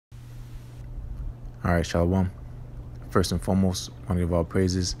All right, Shalom. First and foremost, I want to give all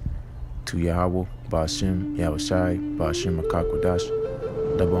praises to Yahweh, Ba'ashem, Yahushai, Ba'ashem,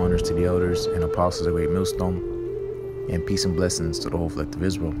 Akakwadash. Double honors to the elders and apostles of Great Millstone, and peace and blessings to the whole elect of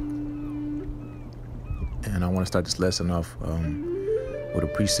Israel. And I want to start this lesson off with a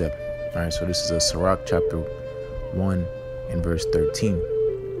precept. All right, so this is a Sirach chapter 1 and verse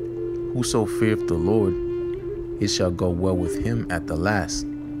 13. Whoso feareth the Lord, it shall go well with him at the last,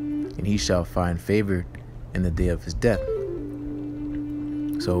 and he shall find favor in the day of his death.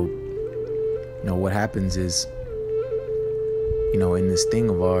 So, what happens is, in this thing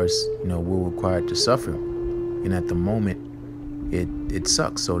of ours, we're required to suffer. And at the moment, it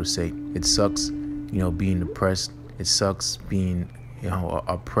sucks, so to say. It sucks, being depressed. It sucks being,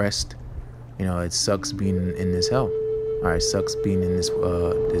 oppressed. It sucks being in this hell. All right, it sucks being in this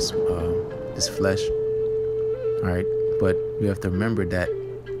flesh. All right, but we have to remember that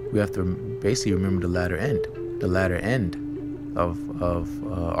we have to basically remember the latter end of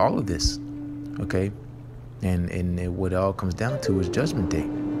all of this. Okay, and what it all comes down to is Judgment Day.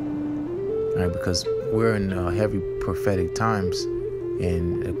 All right, because we're in heavy prophetic times,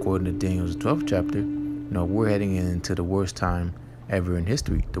 and according to Daniel's 12th chapter, we're heading into the worst time ever in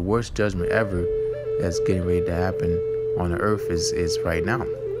history. The worst judgment ever that's getting ready to happen on the earth is right now,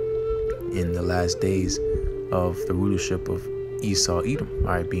 in the last days of the rulership of Esau, Edom,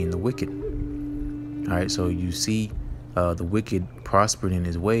 all right, being the wicked. All right, so you see the wicked prospering in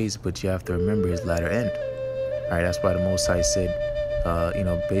his ways, but you have to remember his latter end. All right, that's why the Most High said,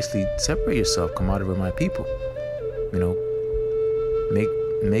 basically separate yourself, come out of my people.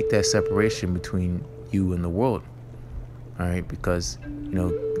 Make that separation between you and the world. All right, because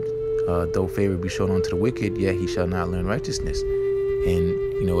though favor be shown unto the wicked, yet he shall not learn righteousness, and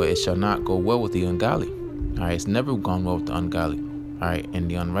it shall not go well with the ungodly. All right, it's never gone well with the ungodly. All right, and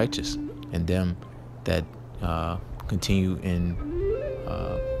the unrighteous, and them that continue in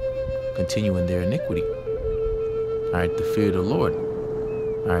their iniquity. All right, the fear of the Lord.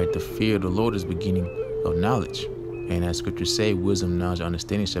 All right, the fear of the Lord is beginning of knowledge. And as scriptures say, wisdom, knowledge,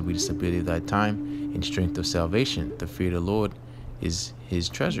 understanding shall be the stability of thy time and strength of salvation. The fear of the Lord is his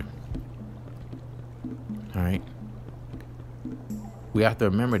treasure. All right. We have to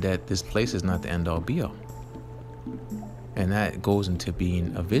remember that this place is not the end all be all. And that goes into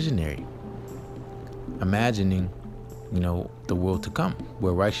being a visionary. Imagining, the world to come,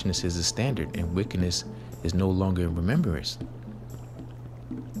 where righteousness is the standard and wickedness is no longer in remembrance.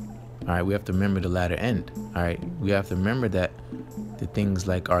 All right, we have to remember the latter end. All right, we have to remember that the things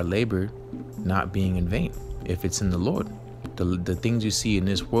like our labor not being in vain, if it's in the Lord. The things you see in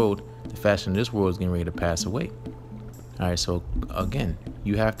this world, the fashion of this world is getting ready to pass away. All right, so again,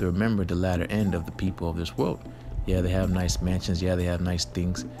 you have to remember the latter end of the people of this world. Yeah, they have nice mansions. Yeah, they have nice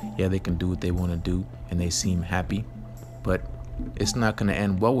things. Yeah, they can do what they want to do, and they seem happy. But it's not going to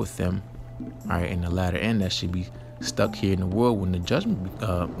end well with them. All right, in the latter end, that should be stuck here in the world when the judgment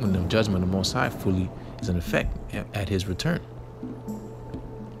of the Most High fully is in effect at his return.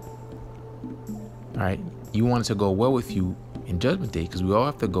 All right, you want it to go well with you in Judgment Day, because we all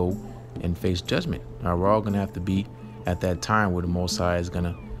have to go and face judgment. All right, we're all going to have to be at that time where the Most High is going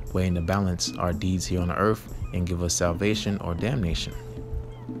to weigh in the balance our deeds here on the earth and give us salvation or damnation.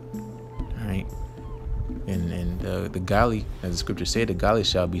 All right, and the godly, as the scriptures say, the godly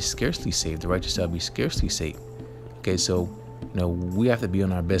shall be scarcely saved, the righteous shall be scarcely saved. Okay, so we have to be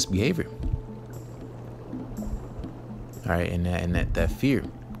on our best behavior. All right, and that fear.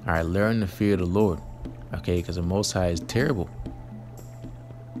 All right, learn the fear of the Lord. Okay, because the Most High is terrible.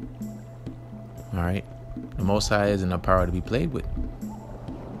 All right, the Most High isn't a power to be played with.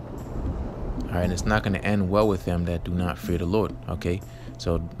 All right, and it's not going to end well with them that do not fear the Lord. Okay,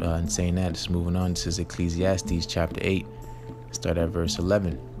 so in saying that, just moving on, this is Ecclesiastes chapter 8, start at verse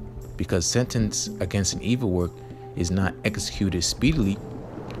 11. Because sentence against an evil work is not executed speedily,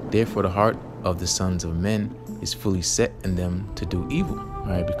 therefore the heart of the sons of men is fully set in them to do evil. All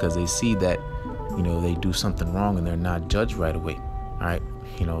right, because they see that they do something wrong and they're not judged right away. All right,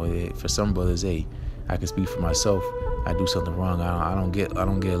 for some brothers, I can speak for myself. I do something wrong, I don't get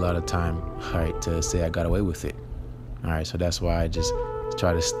a lot of time, all right, to say I got away with it. All right, so that's why I just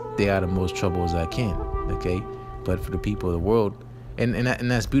try to stay out of most trouble as I can. Okay, but for the people of the world, and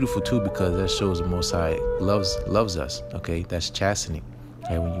that's beautiful too, because that shows the Most High loves us. Okay, that's chastening.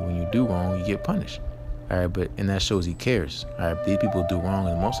 All right, when you do wrong, you get punished. All right, and that shows he cares. All right, these people do wrong,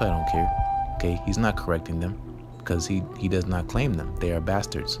 and the Most High don't care. Okay, he's not correcting them because he does not claim them. They are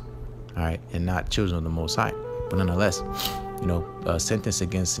bastards. All right, and not children of the Most High. But nonetheless, a sentence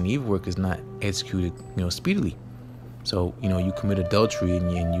against an evil work is not executed, speedily. So, you commit adultery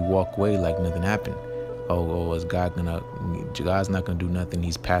and you walk away like nothing happened. is God's not gonna do nothing.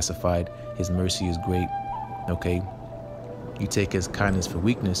 He's pacified. His mercy is great. Okay, you take his kindness for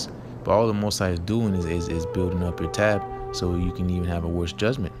weakness, but all the Most High is doing is building up your tab so you can even have a worse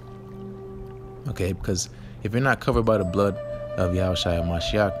judgment. Okay, because if you're not covered by the blood of Yahushua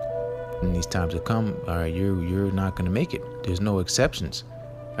Mashiach in these times to come, all right, you're not gonna make it. There's no exceptions.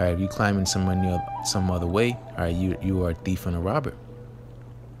 All right, if you climbing some other way, all right, you are a thief and a robber.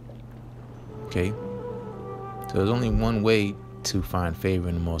 Okay, so there's only one way to find favor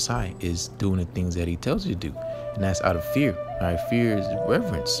in the Most High, is doing the things that He tells you to do, and that's out of fear. All right, fear is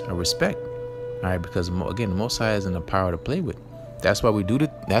reverence or respect. All right, because again, the Most High isn't a power to play with. That's why we do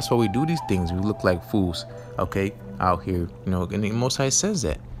these things. We look like fools, okay, out here, and the Most High says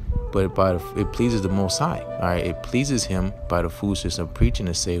that. But it pleases the Most High. All right, it pleases Him by the foolishness of preaching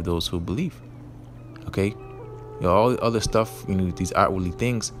to save those who believe. Okay, all the other stuff, these outwardly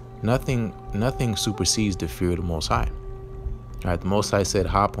things, nothing supersedes the fear of the Most High. All right, the Most High said,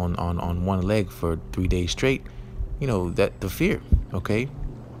 hop on one leg for 3 days straight. That the fear. Okay,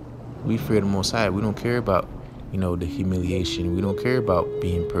 we fear the Most High. We don't care about the humiliation. We don't care about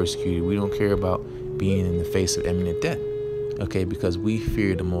being persecuted. We don't care about being in the face of imminent death. Okay, because we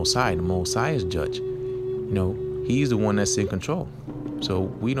fear the Most High. The Most High is judge. He's the one that's in control. So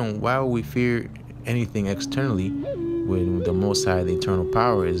why would we fear anything externally when the Most High, the eternal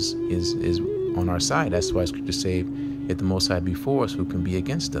power, is on our side? That's why Scripture say, if the Most High be for us, who can be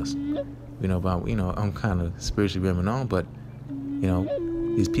against us? I'm kind of spiritually rimming on, but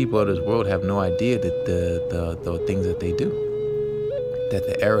these people of this world have no idea that the things that they do, that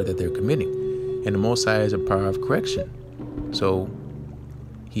the error that they're committing, and the Most High is a power of correction. So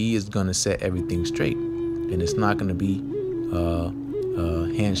He is going to set everything straight, and it's not going to be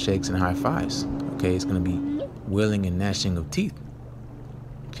handshakes and high fives. Okay, it's going to be wailing and gnashing of teeth.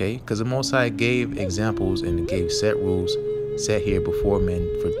 Okay, because the Most High gave examples and gave set rules set here before men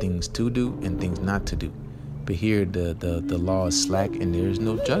for things to do and things not to do. But here the law is slack and there is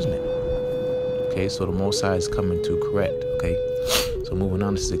no judgment. Okay, so the Most High is coming to correct. Okay, so moving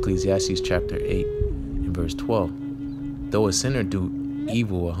on, this is Ecclesiastes chapter 8 and verse 12. Though a sinner do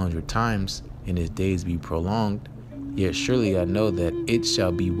evil 100 times and his days be prolonged, yet surely I know that it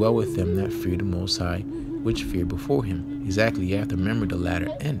shall be well with them that fear the Most High, which fear before Him. Exactly, you have to remember the latter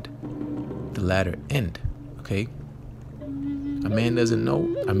end. The latter end. Okay, a man doesn't know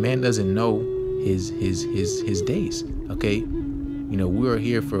his days. Okay, we are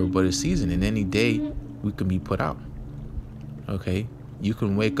here for but a season, and any day we can be put out. Okay, you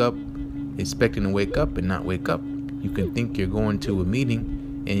can wake up expecting to wake up and not wake up. You can think you're going to a meeting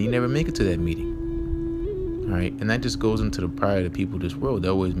and you never make it to that meeting. All right, and that just goes into the pride of the people of this world. They're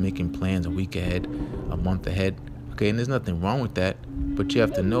always making plans a week ahead, a month ahead. Okay, and there's nothing wrong with that, but you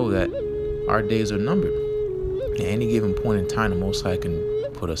have to know that our days are numbered. At any given point in time, the Most High can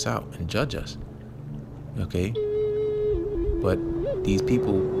put us out and judge us. Okay, but these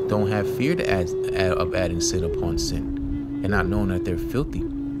people don't have fear of adding sin upon sin, and not knowing that they're filthy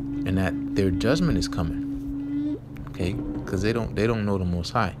and that their judgment is coming. Okay, because they don't know the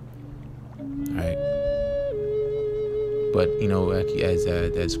Most High. All right, but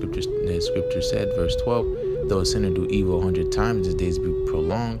as scripture said, verse 12, though a sinner do evil 100 times, his days be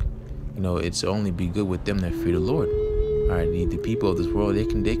prolonged. It's only be good with them that fear the Lord. All right, the people of this world, they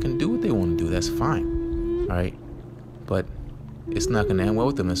can do what they want to do. That's fine. All right, but it's not going to end well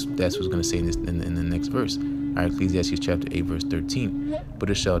with them. That's what's going to say in the next verse. All right, Ecclesiastes chapter 8 verse 13. But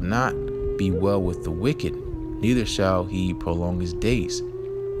it shall not be well with the wicked, neither shall he prolong his days,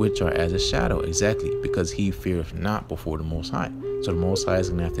 which are as a shadow. Exactly, because he feareth not before the Most High. So the Most High is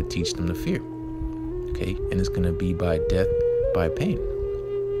going to have to teach them to fear. Okay, and it's going to be by death, by pain.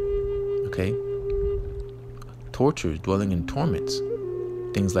 Okay, tortures, dwelling in torments,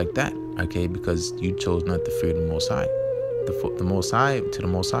 things like that. Okay, because you chose not to fear the Most High. The Most High, to the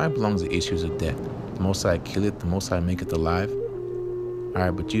Most High belongs the issues of death. The Most High killeth, the Most High maketh alive. All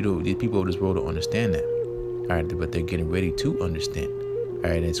right, but these people of this world don't understand that. All right, but they're getting ready to understand. All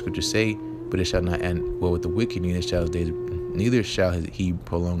right, and Scripture say, but it shall not end well with the wicked, neither shall he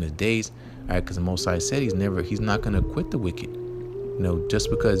prolong his days. All right, because the Most High said he's not going to quit the wicked. Just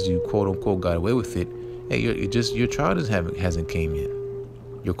because you quote unquote got away with it, hey, your trial hasn't came yet.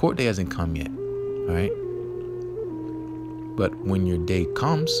 Your court day hasn't come yet. All right, but when your day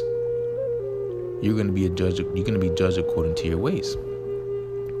comes, you're going to be judged according to your ways.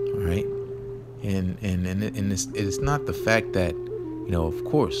 All right, and it's not the fact that of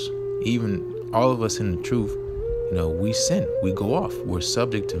course, even all of us in the truth, we sin, we go off, we're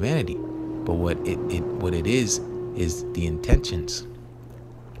subject to vanity. But what it is the intentions.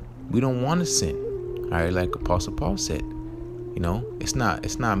 We don't want to sin. All right, like Apostle Paul said, it's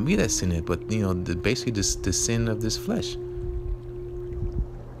not me that's sinning, but basically the sin of this flesh.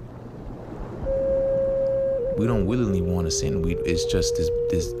 We don't willingly want to sin. It's just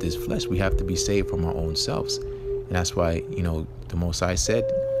this flesh. We have to be saved from our own selves, and that's why the Most High said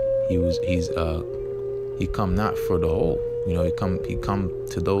he come not for the whole. He come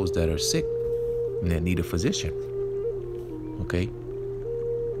to those that are sick and that need a physician. Okay,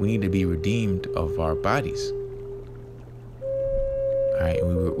 we need to be redeemed of our bodies. All right,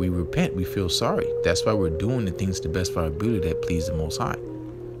 and we repent. We feel sorry. That's why we're doing the things to the best of our ability that please the Most High.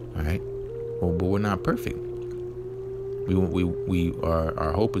 All right, well, but we're not perfect.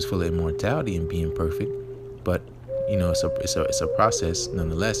 Our hope is full of immortality and being perfect, but it's a process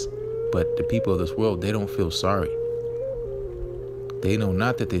nonetheless. But the people of this world, they don't feel sorry. They know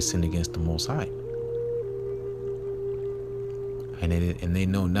not that they sin against the Most High, and they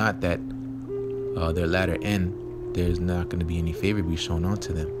know not that their latter end, there's not going to be any favor be shown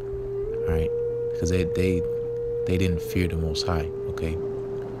unto them. All right, because they didn't fear the Most High. Okay,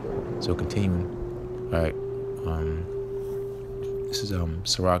 so continuing. All right. This is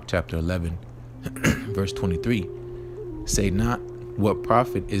Sirach chapter 11, verse 23. Say not, what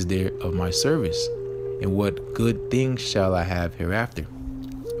profit is there of my service, and what good things shall I have hereafter?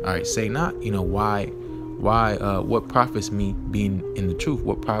 All right, say not, why, what profits me being in the truth?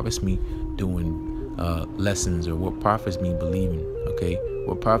 What profits me doing lessons, or what profits me believing? Okay,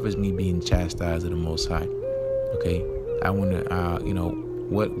 what profits me being chastised of the Most High? Okay, I want to,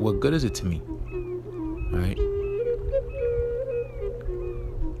 what good is it to me? All right.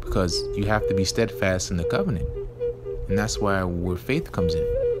 Because you have to be steadfast in the covenant. And that's where faith comes in.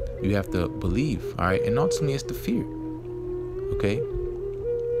 You have to believe, all right? And ultimately, it's the fear, okay?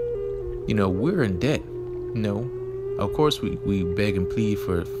 We're in debt. Of course, we beg and plead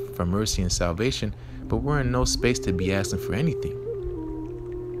for mercy and salvation, but we're in no space to be asking for anything.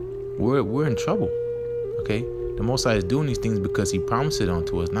 We're in trouble, okay? The Most High is doing these things because he promised it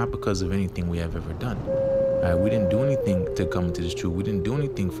unto us, not because of anything we have ever done. We didn't do anything to come into this truth. We didn't do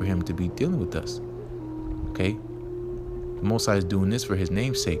anything for him to be dealing with us. Okay? The Most High is doing this for his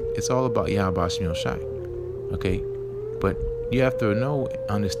name's sake. It's all about Yahweh Shem Shai. Okay? But you have to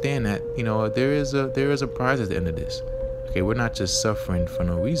understand that, there is a prize at the end of this. Okay? We're not just suffering for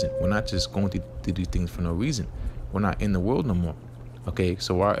no reason. We're not just going to do things for no reason. We're not in the world no more. Okay?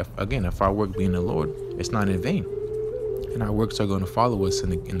 So if our work be in the Lord, it's not in vain. And our works are going to follow us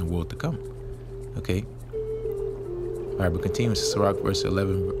in the world to come. Okay? All right, but continuing to Sirach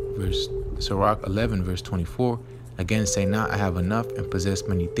 11, verse 24. Again, say not, I have enough and possess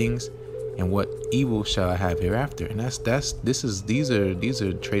many things, and what evil shall I have hereafter? And these are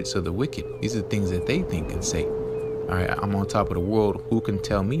traits of the wicked. These are things that they think and say. All right, I'm on top of the world. Who can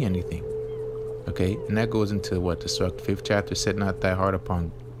tell me anything? Okay, and that goes into the Sirach 5th chapter. Set not thy heart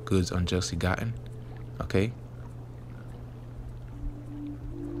upon goods unjustly gotten. Okay.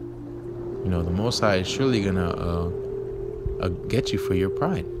 The Most High is surely gonna get you for your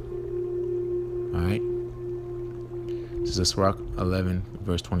pride. All right. This is Sirach 11,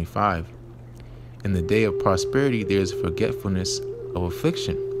 verse 25. In the day of prosperity, there is forgetfulness of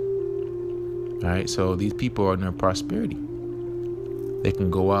affliction. All right. So these people are in their prosperity. They can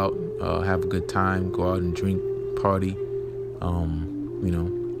go out, have a good time, go out and drink, party,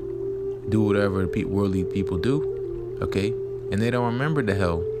 do whatever worldly people do. Okay. And they don't remember the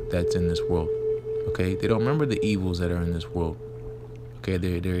hell that's in this world. Okay, they don't remember the evils that are in this world. Okay,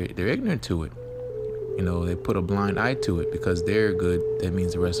 they're ignorant to it. They put a blind eye to it because they're good. That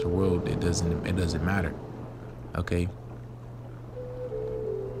means the rest of the world, it doesn't matter. Okay.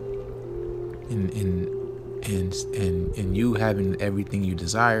 And you having everything you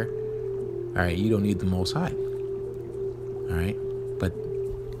desire, all right, you don't need the Most High. All right, but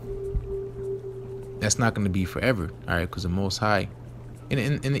that's not going to be forever. All right, because the Most High.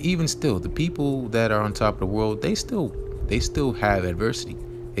 And even still, the people that are on top of the world, they still have adversity.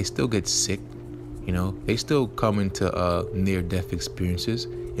 They still get sick, They still come into near-death experiences.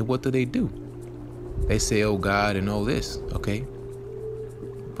 And what do? They say, "Oh God," and all this, okay?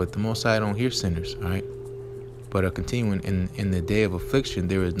 But the Most High don't hear sinners, all right? But continuing, in the day of affliction,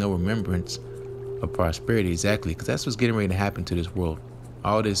 there is no remembrance of prosperity. Exactly, because that's what's getting ready to happen to this world.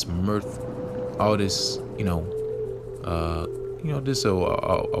 All this mirth, all this, this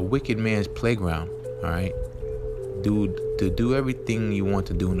a wicked man's playground. All right, do everything you want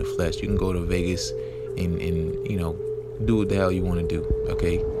to do in the flesh. You can go to Vegas and do what the hell you want to do.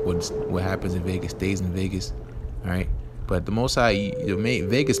 Okay, what happens in Vegas stays in Vegas. All right, but the Most High,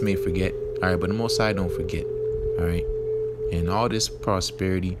 Vegas may forget. All right, but the Most High don't forget. All right, and all this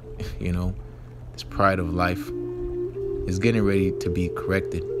prosperity, this pride of life is getting ready to be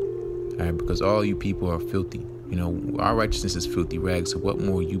corrected. All right, because all you people are filthy. You know, our righteousness is filthy rags. So what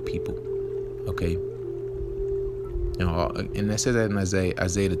more you people? Okay. You know, and that says that in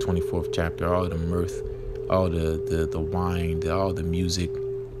Isaiah the 24th chapter. All the mirth, all the wine, all the music,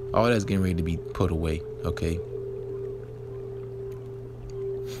 all that's getting ready to be put away. Okay.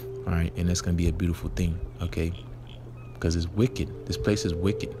 All right, and that's gonna be a beautiful thing. Okay, because it's wicked. This place is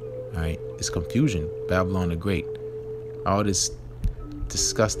wicked. All right, it's confusion. Babylon the Great. All this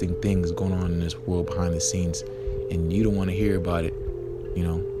disgusting things going on in this world behind the scenes, and you don't want to hear about it, you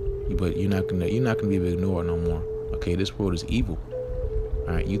know. But you're not gonna be able to ignore it no more. Okay, this world is evil.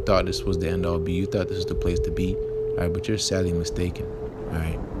 All right, you thought this was the end all be. You thought this was the place to be. All right, but you're sadly mistaken. All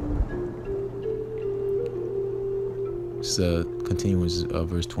right. So continues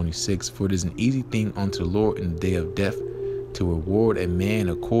verse 26. For it is an easy thing unto the Lord in the day of death to reward a man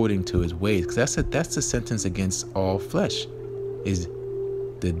according to his ways. Because that's the sentence against all flesh, is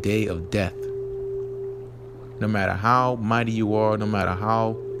the day of death. No matter how mighty you are, no matter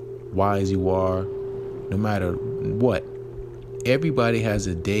how wise you are, no matter what, everybody has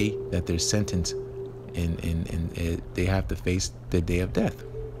a day that they're sentenced, and they have to face the day of death.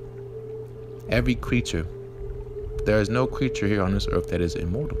 Every creature. There is no creature here on this earth that is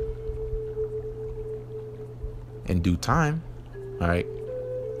immortal. In due time, all right,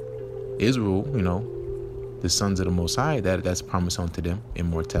 Israel, you know, the sons of the Most High, that's promised unto them,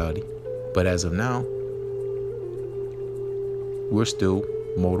 immortality. But as of now, we're still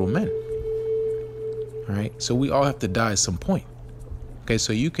mortal men. All right, so we all have to die at some point. Okay,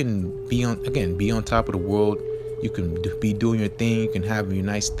 so you can be on top of the world. You can be doing your thing. You can have your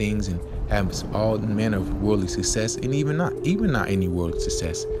nice things and have all manner of worldly success, and even not any worldly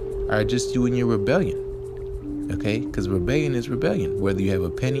success. All right, just you and your rebellion. Okay, because rebellion is rebellion, whether you have a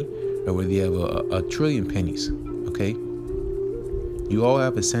penny or whether you have a trillion pennies. Okay, you all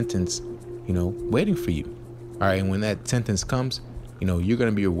have a sentence, you know, waiting for you. All right, and when that sentence comes, you know, you're going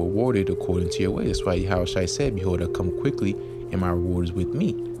to be rewarded according to your way. That's why Yahushua said, behold, I come quickly, and my reward is with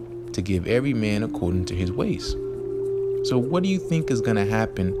me, to give every man according to his ways. So what do you think is going to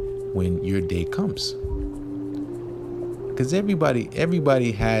happen when your day comes? Because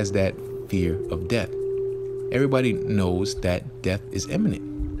everybody has that fear of death. Everybody knows that death is imminent.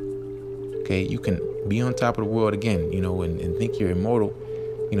 Okay, you can be on top of the world again, you know, and think you're immortal,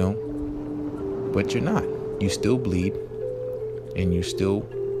 you know, but you're not. You still bleed, and you still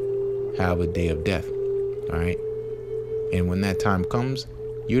have a day of death. All right, and when that time comes,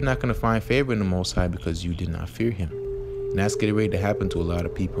 you're not going to find favor in the Most High because you did not fear Him. And that's getting ready to happen to a lot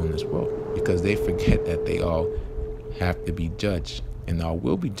of people in this world, because they forget that they all have to be judged, and all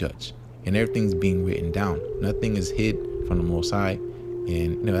will be judged, and everything's being written down. Nothing is hid from the Most High. And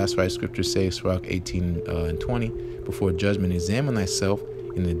you know, that's why Scripture says, Sirach 18 and 20, before judgment examine thyself,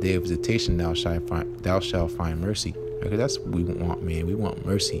 in the day of visitation thou shalt find mercy. Okay, that's what we want, man. We want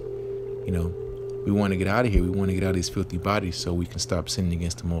mercy. You know, we want to get out of here. We want to get out of these filthy bodies so we can stop sinning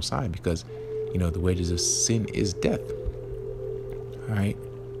against the Most High, because, you know, the wages of sin is death. All right.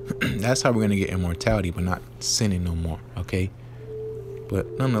 That's how we're going to get immortality, but not sinning no more. Okay.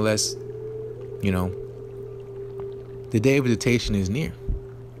 But nonetheless, you know, the day of visitation is near,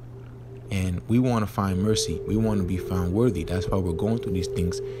 and we want to find mercy. We want to be found worthy. That's why we're going through these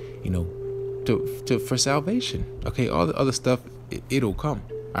things, you know, for salvation. Okay. All the other stuff, it'll come.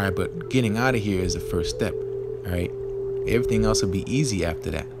 All right. But getting out of here is the first step. All right. Everything else will be easy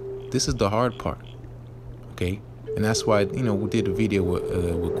after that. This is the hard part. Okay. And that's why, you know, we did a video with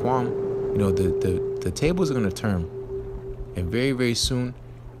Kwam. You know, the tables are going to turn, and very, very soon,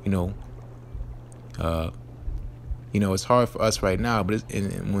 you know, it's hard for us right now, but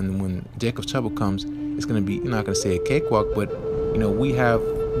when Jacob's trouble comes, it's going to be, you're not going to say a cakewalk, but, you know, we have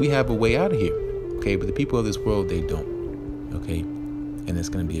a way out of here. Okay. But the people of this world, they don't. Okay. And it's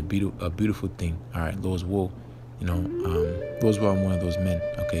going to be a beautiful thing. All right. Lord's will, you know, Lord's will, I'm one of those men.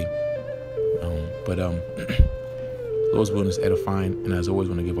 Okay. Lord's will is edifying, and as always,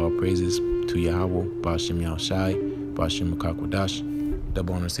 want to give all praises to Yahweh, Ba'ashem Yahushai, Ba'ashem Makakwadash,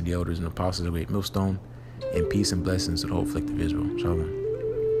 double honors to the elders and apostles of Great Millstone, and peace and blessings to the whole collective Israel. Shalom.